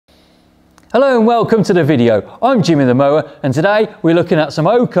Hello and welcome to the video. I'm Jimmy the Mower and today we're looking at some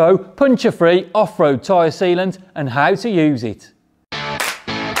Oco puncture-free off-road tyre sealant and how to use it.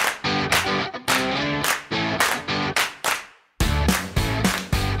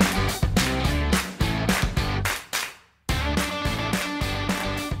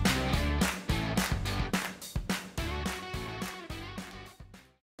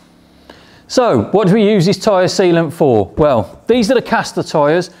 So, what do we use this tyre sealant for? Well, these are the caster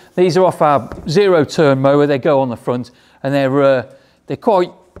tyres. These are off our zero-turn mower. They go on the front and they're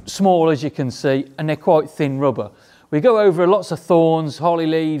quite small, as you can see, and they're quite thin rubber. We go over lots of thorns, holly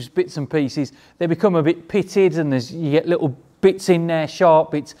leaves, bits and pieces. They become a bit pitted and you get little bits in there,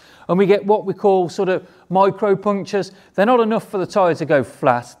 sharp bits, and we get what we call sort of micro punctures. They're not enough for the tyre to go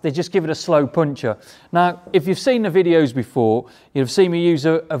flat, they just give it a slow puncture. Now, if you've seen the videos before, you've seen me use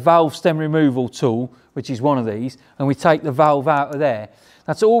a valve stem removal tool, which is one of these, and we take the valve out of there.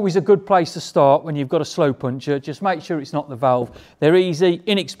 That's always a good place to start when you've got a slow puncture. Just make sure it's not the valve. They're easy,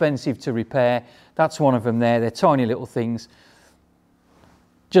 inexpensive to repair. That's one of them there. They're tiny little things.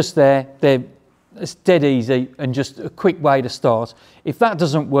 Just there, it's dead easy and just a quick way to start. If that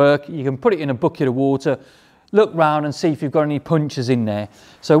doesn't work, you can put it in a bucket of water, look round and see if you've got any punctures in there.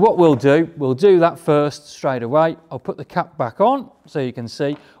 So what we'll do that first straight away. I'll put the cap back on so you can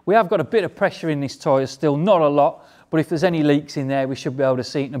see. We have got a bit of pressure in this tyre still, not a lot, but if there's any leaks in there, we should be able to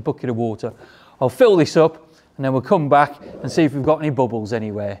see it in a bucket of water. I'll fill this up and then we'll come back and see if we've got any bubbles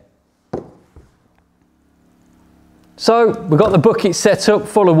anywhere. So we've got the bucket set up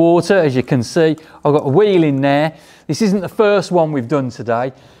full of water, as you can see. I've got a wheel in there. This isn't the first one we've done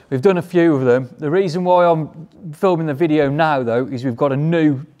today. We've done a few of them. The reason why I'm filming the video now though is we've got a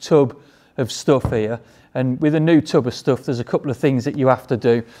new tub of stuff here. And with a new tub of stuff, there's a couple of things that you have to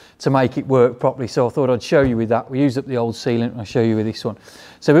do to make it work properly. So I thought I'd show you with that. We used up the old sealant and I'll show you with this one.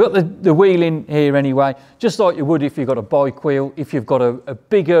 So we've got the wheel in here anyway, just like you would if you've got a bike wheel. If you've got a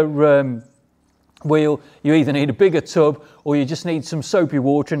bigger wheel, you either need a bigger tub or you just need some soapy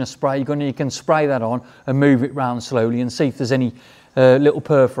water in a spray gun and you can spray that on and move it round slowly and see if there's any little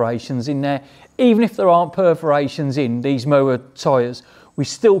perforations in there. Even if there aren't perforations in these mower tyres, we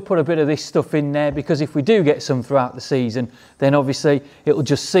still put a bit of this stuff in there because if we do get some throughout the season, then obviously it'll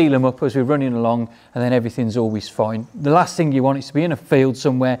just seal them up as we're running along and then everything's always fine. The last thing you want is to be in a field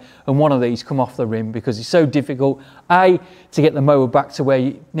somewhere and one of these come off the rim because it's so difficult, A, to get the mower back to where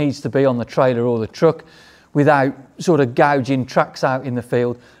it needs to be on the trailer or the truck without sort of gouging tracks out in the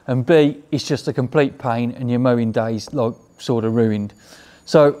field, and B, it's just a complete pain and your mowing day's like sort of ruined.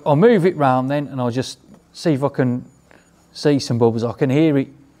 So I'll move it round then and I'll just see if I can see some bubbles. I can hear it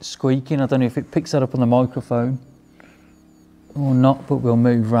squeaking. I don't know if it picks that up on the microphone or not, but we'll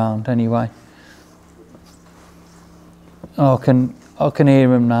move round anyway. I can hear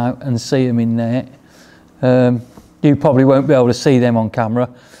them now and see them in there. You probably won't be able to see them on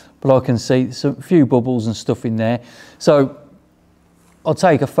camera, but I can see a few bubbles and stuff in there. So I'll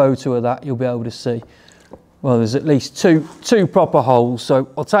take a photo of that. You'll be able to see. Well, there's at least two proper holes. So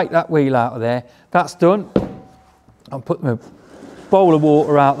I'll take that wheel out of there. That's done. I'll put my bowl of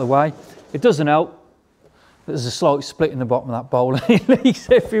water out of the way. It doesn't help. There's a slight split in the bottom of that bowl and it leaks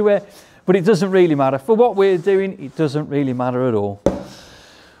everywhere, but it doesn't really matter. For what we're doing, it doesn't really matter at all.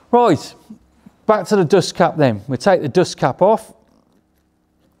 Right, back to the dust cap then. We'll take the dust cap off,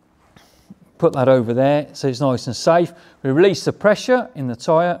 put that over there so it's nice and safe. We release the pressure in the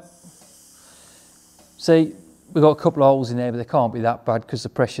tyre. See, we've got a couple of holes in there, but they can't be that bad because the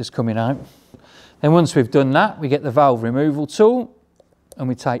pressure's coming out. Then once we've done that, we get the valve removal tool and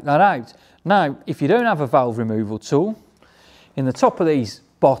we take that out. Now, if you don't have a valve removal tool, in the top of these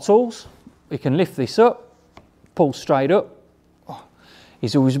bottles, we can lift this up, pull straight up. Oh,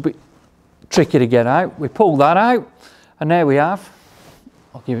 it's always a bit tricky to get out. We pull that out and there we have.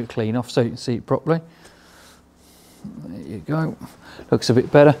 I'll give it clean off so you can see it properly. There you go. Looks a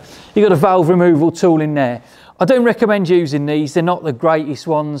bit better. You've got a valve removal tool in there. I don't recommend using these. They're not the greatest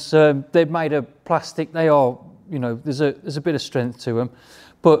ones. They're made of plastic. They are, you know, there's a bit of strength to them,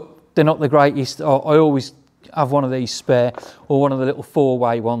 but they're not the greatest. I always have one of these spare or one of the little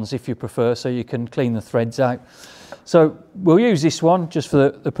four-way ones if you prefer, so you can clean the threads out. So we'll use this one just for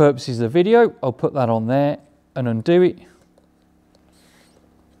the purposes of the video. I'll put that on there and undo it.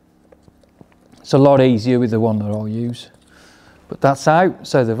 It's a lot easier with the one that I'll use. But that's out,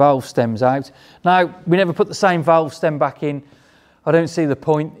 so the valve stem's out. Now, we never put the same valve stem back in. I don't see the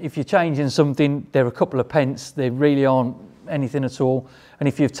point. If you're changing something, they're a couple of pence. They really aren't anything at all. And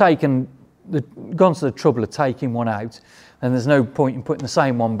if you've taken gone to the trouble of taking one out, and there's no point in putting the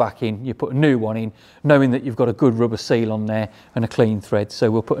same one back in. You put a new one in, knowing that you've got a good rubber seal on there and a clean thread.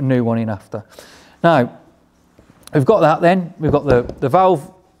 So we'll put a new one in after. Now, we've got that then. We've got the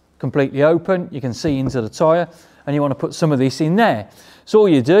valve completely open. You can see into the tyre, and you want to put some of this in there. So all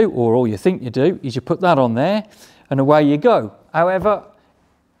you do, or all you think you do, is you put that on there, and away you go. However,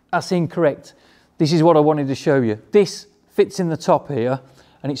 that's incorrect. This is what I wanted to show you. This fits in the top here,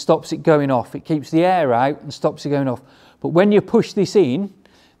 and it stops it going off. It keeps the air out and stops it going off. But when you push this in,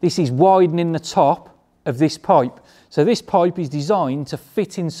 this is widening the top of this pipe. So this pipe is designed to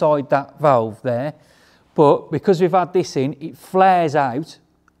fit inside that valve there, but because we've had this in, it flares out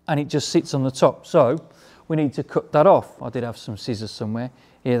and it just sits on the top. So we need to cut that off. I did have some scissors somewhere.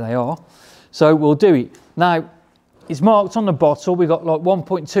 Here they are. So we'll do it. Now, it's marked on the bottle. We've got like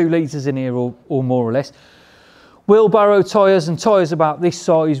 1.2 litres in here or more or less. Wheelbarrow tyres and tyres about this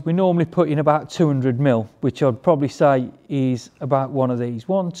size, we normally put in about 200 mil, which I'd probably say is about one of these.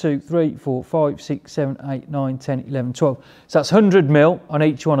 1, 2, 3, 4, 5, 6, 7, 8, 9, 10, 11, 12. So that's 100 mil on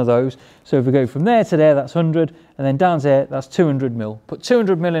each one of those. So if we go from there to there, that's 100, and then down to there, that's 200 mil. Put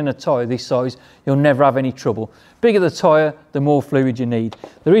 200 mil in a tyre this size, you'll never have any trouble. Bigger the tyre, the more fluid you need.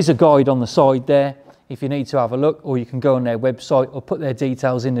 There is a guide on the side there if you need to have a look, or you can go on their website or put their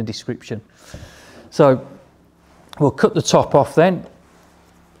details in the description. So we'll cut the top off then,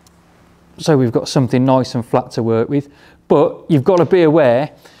 so we've got something nice and flat to work with. But you've got to be aware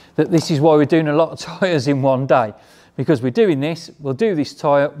that this is why we're doing a lot of tyres in one day, because we're doing this, we'll do this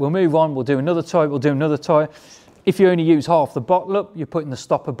tyre, we'll move on, we'll do another tyre, we'll do another tyre. If you only use half the bottle up, you're putting the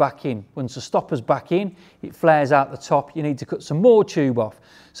stopper back in. Once the stopper's back in, it flares out the top. You need to cut some more tube off.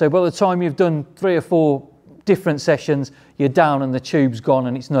 So by the time you've done 3 or 4 different sessions, you're down and the tube's gone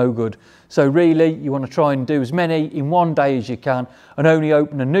and it's no good. So really, you want to try and do as many in one day as you can, and only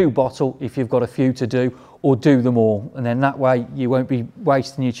open a new bottle if you've got a few to do, or do them all. And then that way you won't be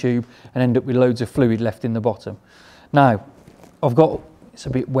wasting your tube and end up with loads of fluid left in the bottom. Now, it's a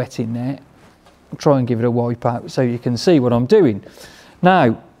bit wet in there. I'll try and give it a wipe out so you can see what I'm doing.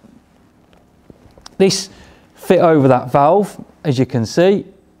 Now, this fit over that valve, as you can see,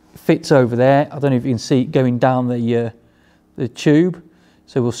 fits over there. I don't know if you can see it going down the tube.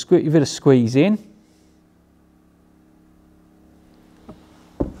 So we'll give it a squeeze in.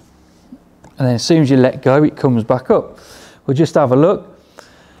 And then as soon as you let go, it comes back up. We'll just have a look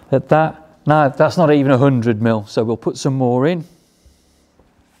at that. Now, that's not even 100 mil, so we'll put some more in.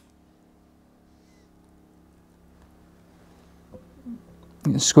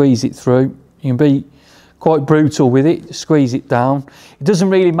 You can squeeze it through. You can be quite brutal with it, squeeze it down. It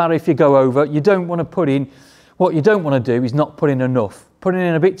doesn't really matter if you go over. You don't want to put in, what you don't want to do is not put in enough. Putting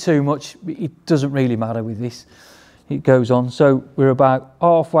in a bit too much, it doesn't really matter with this. It goes on. So we're about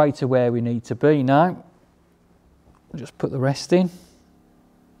halfway to where we need to be now. We'll just put the rest in.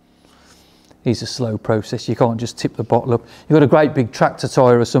 It's a slow process. You can't just tip the bottle up. You've got a great big tractor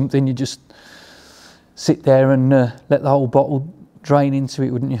tyre or something, you just sit there and let the whole bottle drain into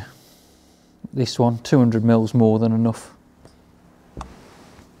it, wouldn't you? This one, 200 mils more than enough.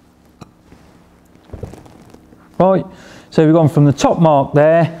 Right, so we've gone from the top mark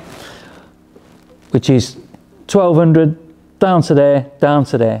there, which is 1200, down to there, down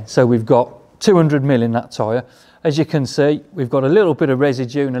to there. So we've got 200 mil in that tyre. As you can see, we've got a little bit of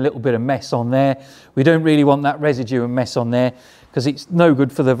residue and a little bit of mess on there. We don't really want that residue and mess on there because it's no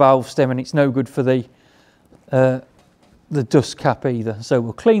good for the valve stem and it's no good for the dust cap either. So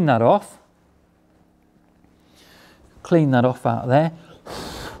we'll clean that off. Clean that off out of there.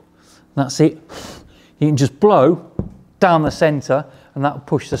 That's it. You can just blow down the centre and that'll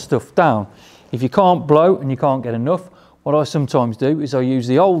push the stuff down. If you can't blow and you can't get enough, what I sometimes do is I use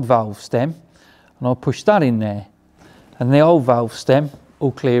the old valve stem and I'll push that in there, and the old valve stem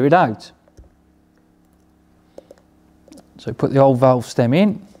will clear it out. So put the old valve stem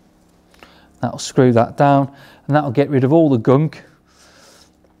in, that'll screw that down, and that'll get rid of all the gunk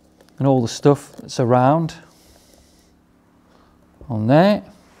and all the stuff that's around on there.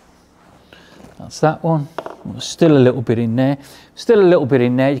 That's that one. There's still a little bit in there. Still a little bit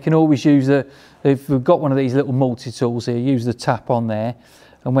in there. You can always use if we've got one of these little multi-tools here, use the tap on there,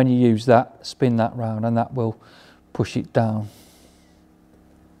 and when you use that, spin that round and that will push it down.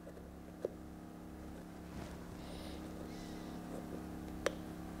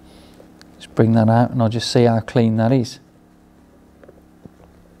 Just bring that out and I'll just see how clean that is.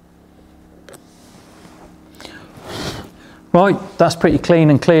 Right, that's pretty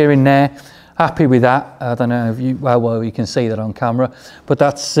clean and clear in there. Happy with that. I don't know if you, well, you can see that on camera, but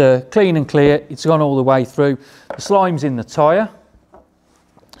that's clean and clear. It's gone all the way through. The slime's in the tyre.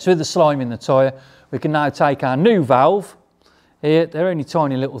 So with the slime in the tyre, we can now take our new valve here, they're only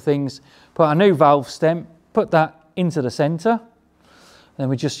tiny little things, put our new valve stem, put that into the centre, then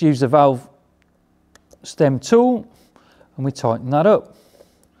we just use the valve stem tool and we tighten that up.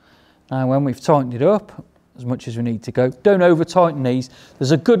 Now when we've tightened it up as much as we need to go, don't over tighten these. There's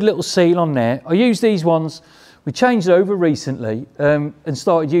a good little seal on there. I use these ones, we changed over recently and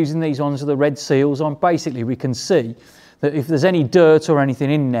started using these ones with the red seals on. Basically we can see that if there's any dirt or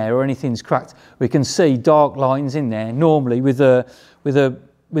anything in there or anything's cracked, we can see dark lines in there. Normally with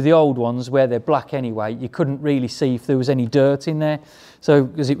the old ones where they're black anyway, you couldn't really see if there was any dirt in there, so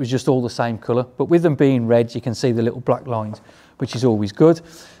because it was just all the same colour. But with them being red, you can see the little black lines, which is always good.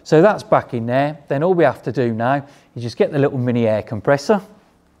 So that's back in there. Then all we have to do now is just get the little mini air compressor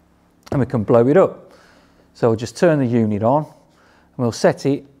and we can blow it up. So we'll just turn the unit on and we'll set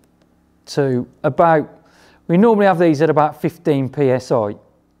it to about, we normally have these at about 15 psi.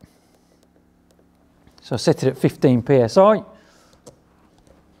 So set it at 15 psi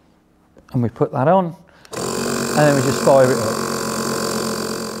and we put that on and then we just fire it up.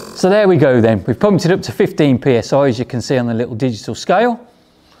 So there we go then, we've pumped it up to 15 psi as you can see on the little digital scale.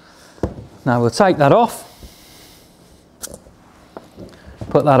 Now we'll take that off,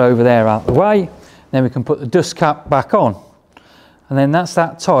 put that over there out the way, then we can put the dust cap back on. And then that's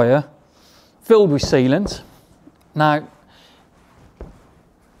that tyre filled with sealant. Now,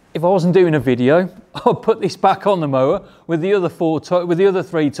 if I wasn't doing a video, I'd put this back on the mower with the other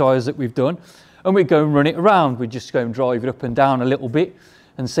 3 tyres that we've done, and we'd go and run it around. We'd just go and drive it up and down a little bit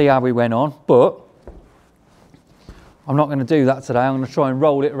and see how we went on. But I'm not going to do that today. I'm going to try and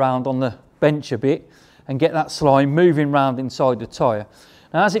roll it around on the bench a bit and get that slime moving round inside the tyre.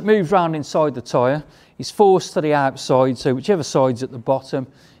 Now as it moves round inside the tyre, it's forced to the outside, so whichever side's at the bottom,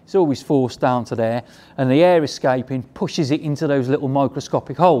 it's always forced down to there, and the air escaping pushes it into those little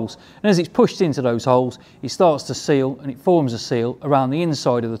microscopic holes. And as it's pushed into those holes, it starts to seal, and it forms a seal around the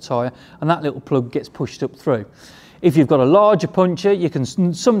inside of the tyre, and that little plug gets pushed up through. If you've got a larger puncture, you can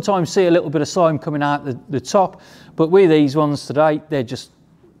sometimes see a little bit of slime coming out the top, but with these ones today, they're just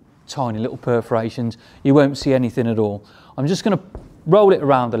tiny little perforations. You won't see anything at all. I'm just going to roll it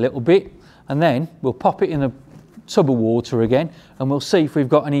around a little bit, and then we'll pop it in a tub of water again, and we'll see if we've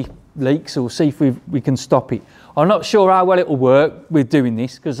got any leaks, or see if we can stop it. I'm not sure how well it will work with doing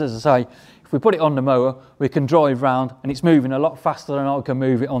this, because as I say, if we put it on the mower, we can drive round and it's moving a lot faster than I can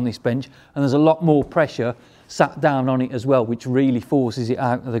move it on this bench, and there's a lot more pressure sat down on it as well, which really forces it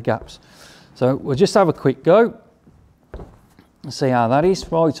out of the gaps. So we'll just have a quick go and see how that is.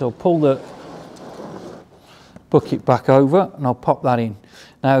 Right, I'll pull the bucket back over and I'll pop that in.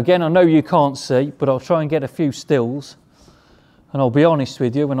 Now again, I know you can't see, but I'll try and get a few stills, and I'll be honest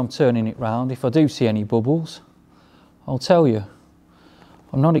with you when I'm turning it round. If I do see any bubbles, I'll tell you.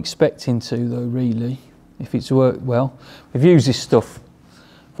 I'm not expecting to though, really, if it's worked well. We've used this stuff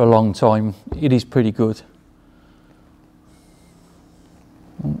for a long time. It is pretty good.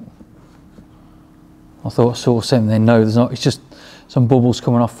 I thought I saw something there. No, there's not. It's just some bubbles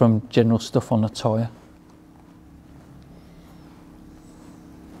coming off from general stuff on the tyre.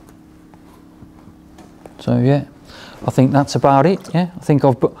 So yeah, I think that's about it. Yeah, I think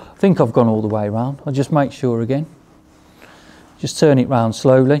I've gone all the way around. I'll just make sure again. Just turn it round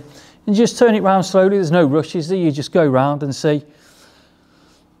slowly, and just turn it round slowly. There's no rush, is there? You just go round and see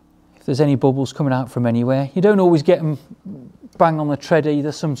if there's any bubbles coming out from anywhere. You don't always get them bang on the tread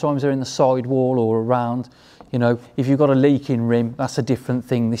either. Sometimes they're in the side wall or around. You know, if you've got a leaking rim, that's a different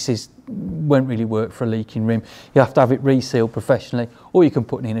thing. This won't really work for a leaking rim. You have to have it resealed professionally, or you can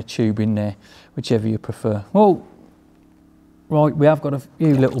put in a tube in there, whichever you prefer. Well, right, we have got a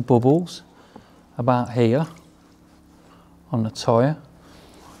few little bubbles about here on the tyre.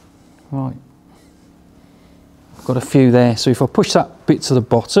 Right, I've got a few there. So if I push that bit to the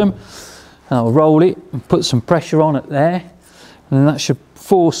bottom, and I'll roll it and put some pressure on it there, and then that should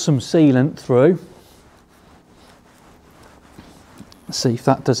force some sealant through. See if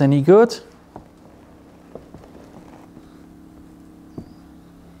that does any good.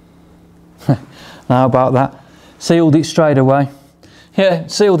 Now about that, sealed it straight away. Yeah,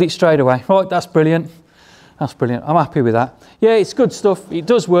 sealed it straight away. Right, that's brilliant. That's brilliant. I'm happy with that. Yeah, it's good stuff. It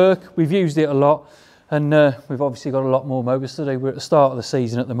does work. We've used it a lot, and we've obviously got a lot more mowers to do. We're at the start of the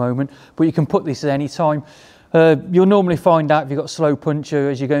season at the moment, but you can put this at any time. You'll normally find out if you've got slow puncture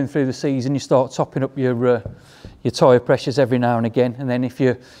as you're going through the season, you start topping up your tyre pressures every now and again, and then if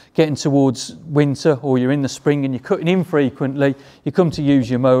you're getting towards winter or you're in the spring and you're cutting in frequently, you come to use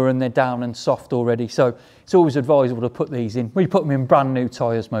your mower and they're down and soft already. So it's always advisable to put these in. We put them in brand new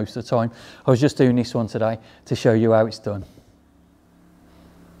tyres most of the time. I was just doing this one today to show you how it's done.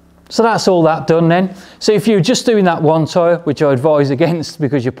 So that's all that done then. So if you're just doing that one tyre, which I advise against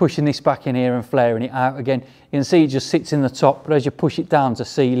because you're pushing this back in here and flaring it out again, you can see it just sits in the top, but as you push it down to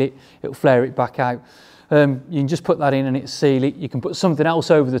seal it, it'll flare it back out. You can just put that in and it'll seal it. You can put something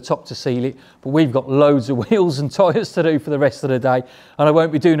else over the top to seal it, but we've got loads of wheels and tyres to do for the rest of the day, and I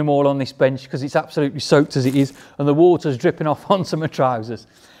won't be doing them all on this bench because it's absolutely soaked as it is and the water's dripping off onto my trousers.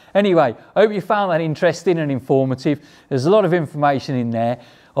 Anyway, I hope you found that interesting and informative. There's a lot of information in there.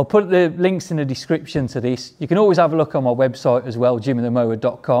 I'll put the links in the description to this. You can always have a look on my website as well,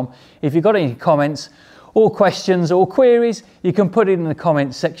 jimmythemower.com. If you've got any comments or questions or queries, you can put it in the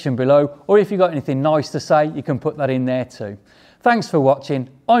comments section below, or if you've got anything nice to say, you can put that in there too. Thanks for watching.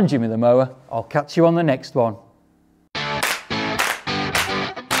 I'm Jimmy the Mower. I'll catch you on the next one.